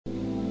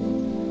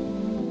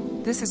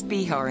This is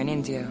Bihar in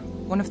India,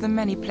 one of the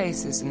many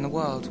places in the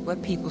world where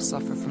people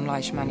suffer from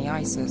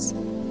Leishmaniasis.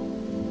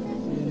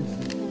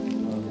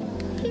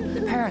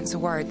 The parents are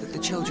worried that the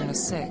children are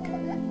sick.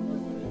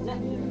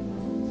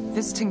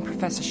 Visiting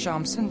Professor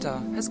Shyam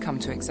Sundar has come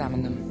to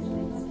examine them.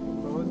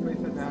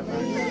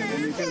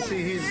 And you can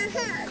see he's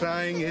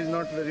crying, he's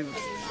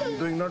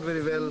doing not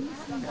very well.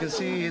 You can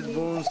see his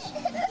bones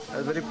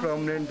are very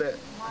prominent, the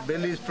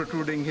belly is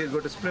protruding, he's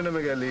got a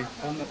splenomegaly.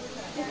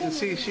 You can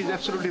see she's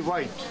absolutely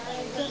white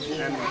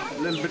and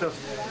a little bit of,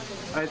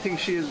 I think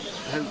she has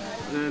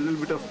a little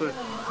bit of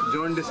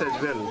jaundice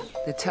as well.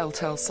 The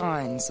telltale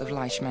signs of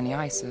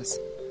Leishmaniasis.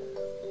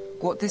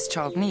 What this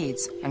child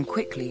needs, and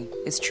quickly,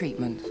 is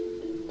treatment.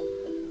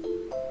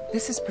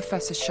 This is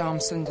Professor Shyam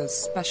Sundar's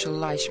special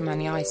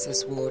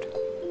Leishmaniasis ward.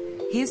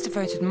 He has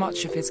devoted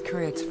much of his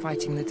career to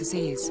fighting the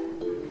disease,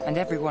 and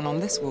everyone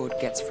on this ward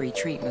gets free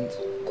treatment.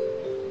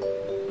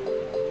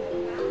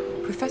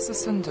 Professor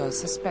Sundar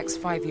suspects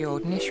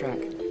 5-year-old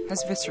Nishrak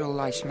has visceral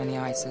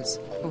Leishmaniasis,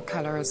 or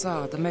Kala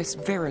Azar, the most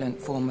virulent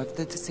form of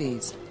the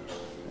disease.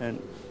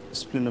 And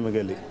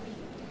splenomegaly.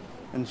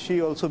 And she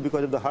also,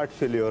 because of the heart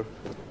failure,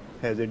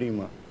 has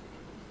edema.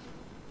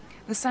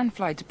 The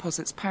sandfly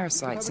deposits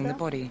parasites in the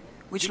body,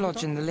 which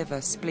lodge in the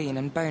liver, spleen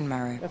and bone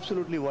marrow.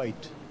 Absolutely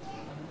white.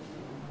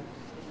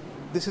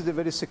 This is a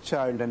very sick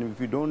child, and if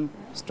we don't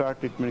start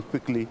treatment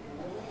quickly,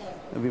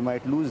 we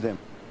might lose them.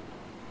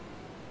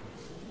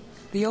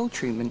 The old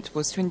treatment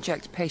was to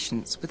inject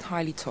patients with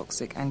highly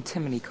toxic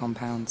antimony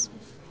compounds.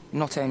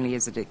 Not only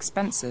is it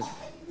expensive,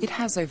 it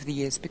has over the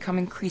years become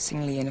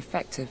increasingly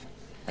ineffective,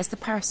 as the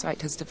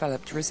parasite has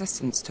developed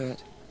resistance to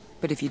it.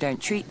 But if you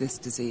don't treat this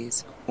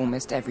disease,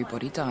 almost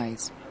everybody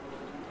dies.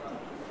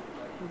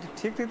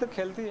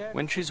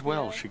 When she's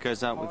well, she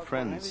goes out with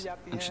friends,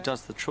 and she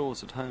does the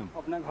chores at home.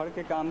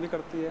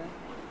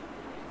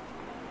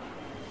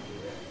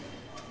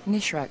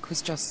 Nishrak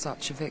was just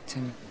such a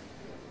victim.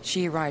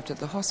 She arrived at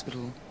the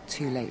hospital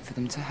too late for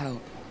them to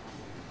help.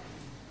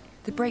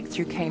 The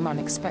breakthrough came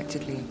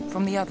unexpectedly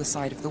from the other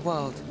side of the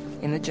world,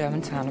 in the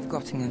German town of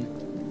Göttingen.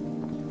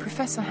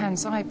 Professor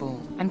Hans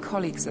Eibel and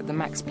colleagues at the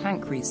Max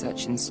Planck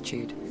Research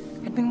Institute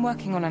had been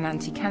working on an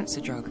anti-cancer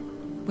drug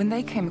when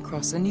they came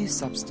across a new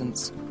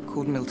substance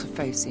called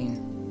miltefosine.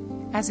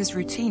 As is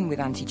routine with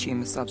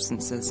anti-tumor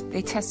substances,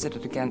 they tested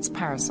it against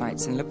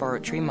parasites in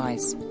laboratory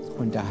mice.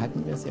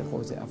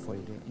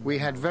 We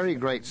had very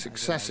great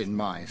success in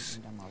mice.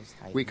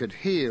 We could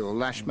heal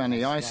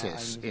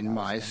Leishmaniasis in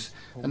mice,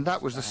 and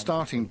that was the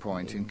starting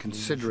point in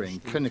considering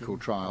clinical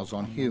trials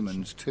on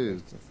humans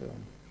too.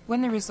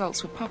 When the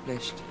results were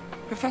published,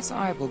 Professor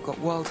Eibel got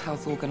World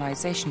Health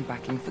Organization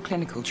backing for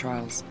clinical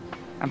trials,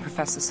 and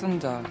Professor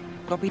Sundar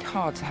lobbied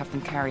hard to have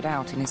them carried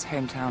out in his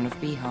hometown of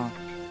Bihar,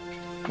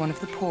 one of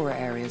the poorer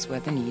areas where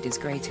the need is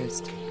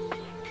greatest.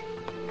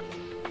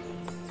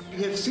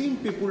 We have seen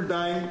people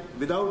dying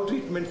without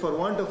treatment for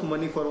want of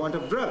money, for want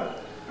of drug.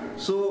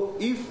 So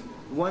if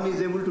one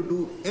is able to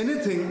do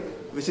anything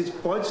which is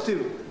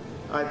positive,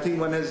 I think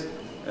one has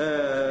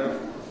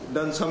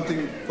done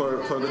something for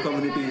the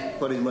community,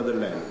 for his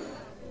motherland.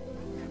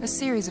 A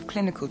series of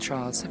clinical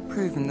trials have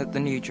proven that the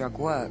new drug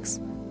works.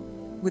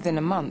 Within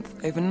a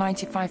month, over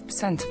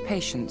 95% of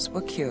patients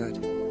were cured.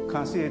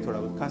 खांसी है थोड़ा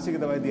बहुत, खांसी की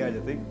दवाई दिया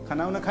जाती,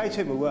 खाना उन्हें खाई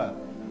छे बउआ,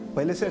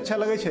 पहले से अच्छा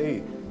लगे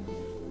छे,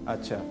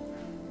 अच्छा,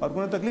 और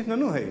कोनो तकलीफ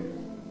ननु है,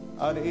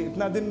 और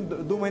इतना दिन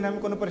 2 महीना में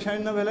कोनो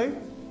परेशानी न भेलै,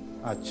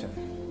 अच्छा,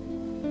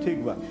 ठीक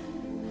बा.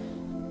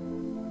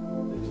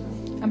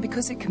 And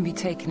because it can be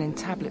taken in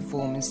tablet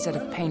form instead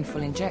of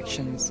painful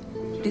injections,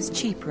 it is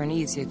cheaper and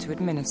easier to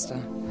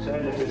administer.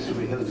 Child appears to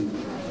be healthy.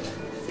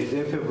 He's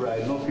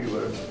afebrile, no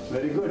fever.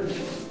 Very good.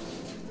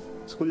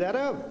 School जा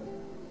रहे हो?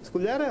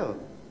 School जा रहे हो?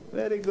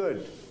 Very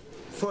good.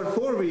 For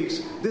 4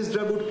 weeks, this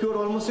drug would cure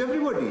almost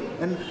everybody,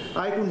 and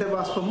I couldn't have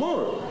asked for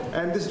more.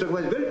 And this drug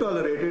was well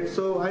tolerated,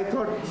 so I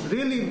thought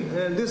really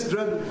this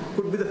drug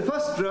could be the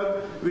first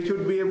drug which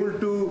would be able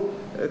to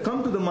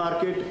come to the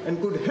market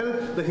and could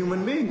help the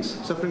human beings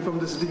suffering from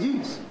this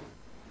disease.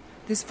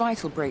 This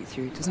vital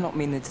breakthrough does not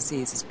mean the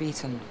disease is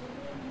beaten.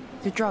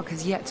 The drug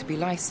has yet to be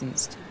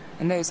licensed,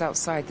 and those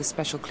outside the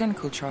special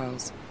clinical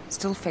trials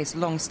still face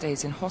long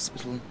stays in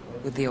hospital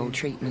with the old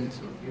treatment.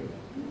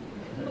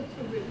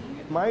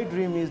 My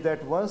dream is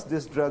that once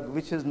this drug,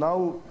 which has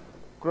now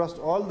crossed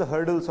all the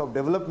hurdles of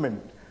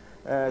development,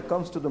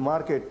 comes to the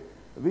market,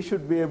 we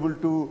should be able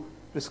to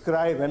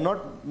prescribe, and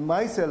not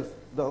myself,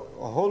 a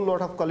whole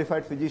lot of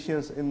qualified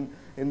physicians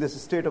in this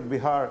state of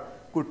Bihar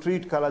could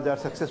treat Kala-Azar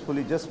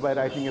successfully just by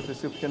writing a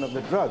prescription of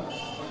the drug.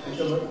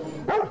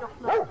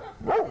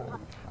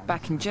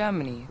 Back in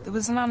Germany, there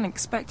was an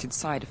unexpected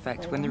side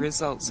effect when the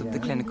results of the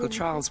clinical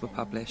trials were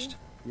published.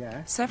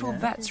 Several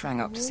vets rang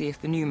up to see if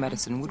the new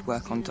medicine would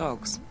work on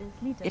dogs.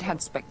 It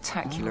had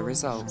spectacular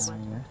results.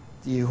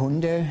 The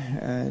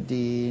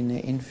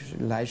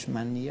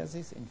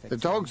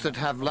dogs that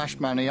have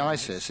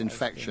Leishmaniasis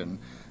infection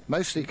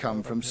mostly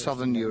come from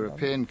southern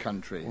European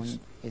countries.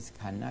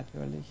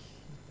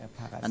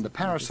 And the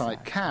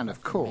parasite can,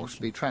 of course,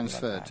 be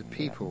transferred to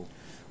people.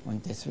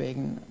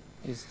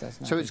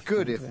 So it's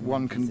good if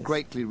one can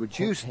greatly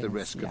reduce the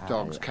risk of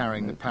dogs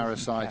carrying the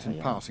parasite and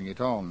passing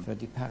it on.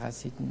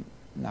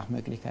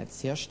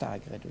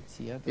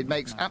 It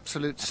makes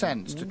absolute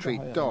sense to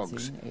treat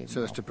dogs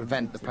so as to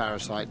prevent the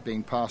parasite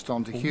being passed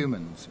on to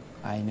humans.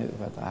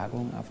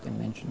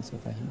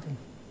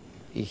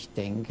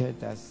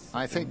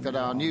 I think that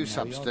our new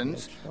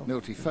substance,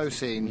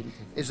 miltefosine,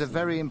 is a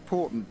very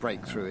important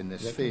breakthrough in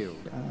this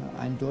field.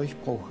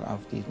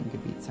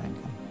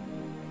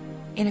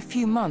 In a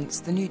few months,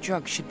 the new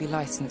drug should be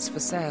licensed for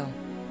sale.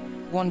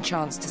 One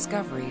chance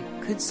discovery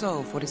could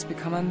solve what has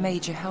become a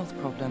major health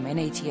problem in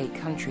 88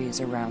 countries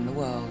around the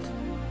world.